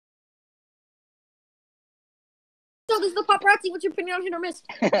So this is the paparazzi. What's your opinion on hit or miss?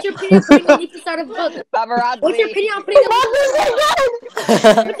 What's your opinion on putting a leaf inside of a book? Paparazzi. What's your opinion on putting a leaf inside of a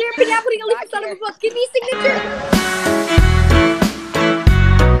book? What's your opinion on putting a leaf inside of a book? Give me a signature.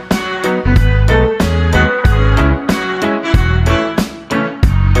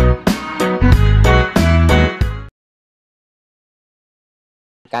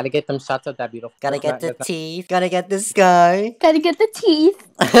 Gotta get them shots of that beautiful. Gotta get the teeth. Gotta get the sky. Gotta get the teeth.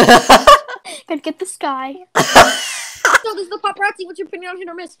 Gotta get the sky. So this is the paparazzi. What's your opinion on hit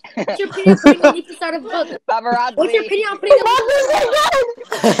or miss? What's your opinion on putting a leaf inside of a book? Paparazzi. What's your opinion on putting a leaf inside of a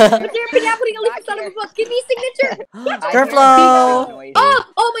book? What's your opinion on putting a leaf inside of a book? Give me a signature. Girlflow.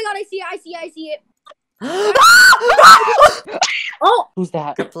 Oh my god, I see it. Oh, Who's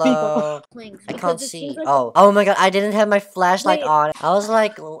that? Girlflow. I can't see. Oh my god, I didn't have my flashlight on. I was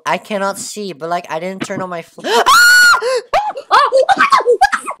like, I cannot see, but like I didn't turn on my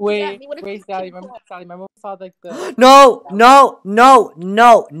Wait, Sally, remember we saw like the... No,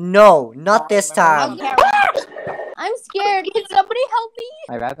 not this time. I'm scared. Can somebody help me?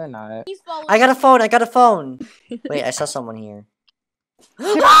 I'd rather not. I got a phone. Wait, I saw someone here.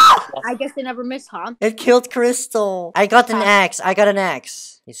 I guess they never miss, huh? It killed Crystal. I got an axe.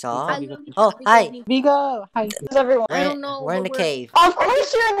 You saw? Oh, hi. Vigo. Hi. Who's everyone? I don't know. We're in the cave. Of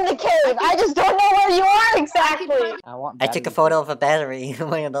course you're in the cave. I just don't know where you are exactly. I took a photo of a battery.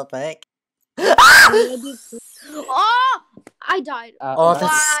 What the heck? Oh, I died. Oh,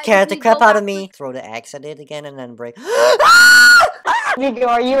 that scared the crap out of me. Throw the axe at it again and then break. Vigo,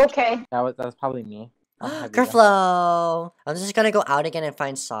 are you okay? That was probably me. Girlflow. I'm just gonna go out again and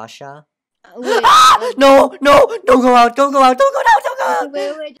find Sasha. Wait, No, don't go out, don't go out.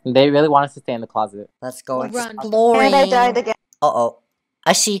 wait. They really want us to stay in the closet. Let's go Run. exploring. And I died again. Uh-oh.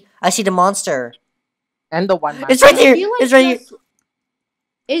 I see the monster. And the one. It's right here. It's right here.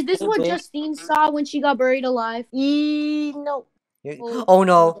 Is this what Justine saw when she got buried alive? No. Oh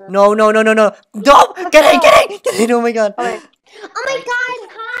no. No. Don't! Get in! Oh my god. Okay. Oh my god,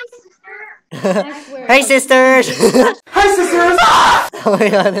 hi, sister. Hey, sisters! Hi, sisters! Oh my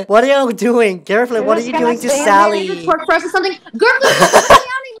god. What are y'all doing? Carefully, what are you doing to Sally? Twerk for us or something? Girl,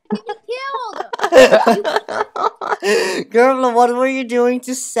 get killed! Girl, what were you doing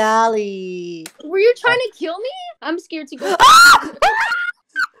to Sally? Were you trying to kill me? I'm scared to go.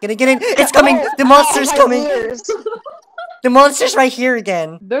 Get in! It's coming! The monster's coming! The monster's right here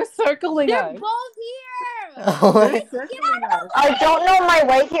again. They're circling They're us. both here! I don't know my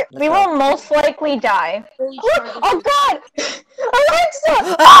way here. We will most likely die. Oh god!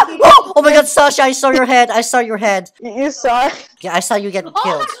 Alexa! Oh my god, Sasha, I saw your head. You saw it? Yeah, I saw you get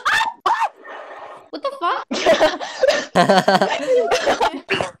killed. What the fuck?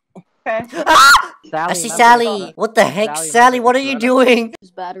 Okay. I see Sally. What the heck, Sally? What are you doing?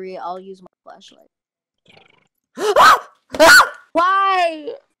 Use battery. I'll use my flashlight.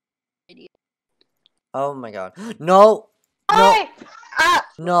 Why? Oh my god. No.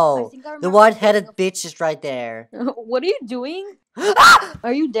 No. The white-headed bitch is right there. What are you doing?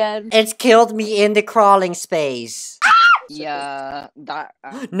 Are you dead? It's killed me in the crawling space. Yeah, that.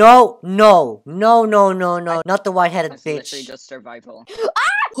 No. Not the white-headed It's literally bitch. just survival.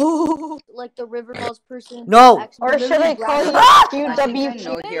 Like the River Falls person. No. Or should I call you Ah! QWQ?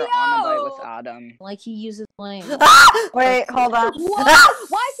 Note here on a bite with Adam. Like he uses flame. Wait, hold on. What?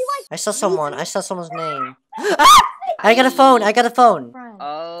 Why is he like? I saw someone's name. I got a phone.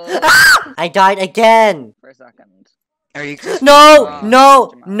 Oh, I died again. for a second. Are you? No,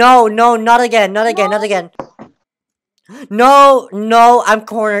 not again. No, I'm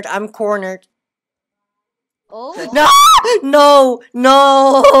cornered. Oh. No.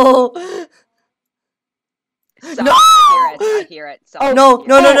 No! I hear it. Oh, no.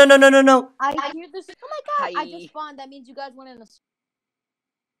 I hear this. Oh my god! I Hi. just spawned. That means you guys went in a.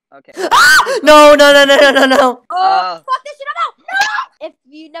 Okay. No. Oh, fuck this shit! I'm out. No! If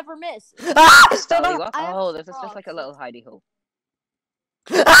you never miss. Oh, this is just like a little hidey hole.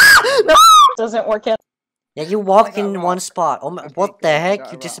 Doesn't work out. Yeah, you walked in one spot. Oh my, what the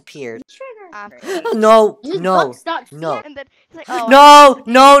heck? You disappeared. Trigger. No. And then he's like, oh, No. No.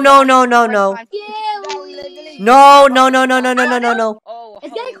 Oh,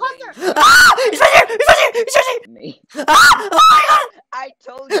 It's getting holy closer. It's right here. me. Oh my god. I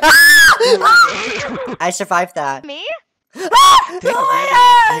told you. I survived that. Me? Oh my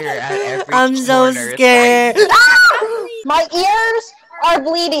god. I'm so scared. My ears are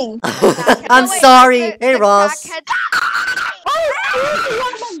bleeding. I'm sorry. Hey, Ross.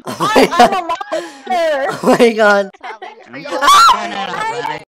 I'm a monster. Oh my god. Are you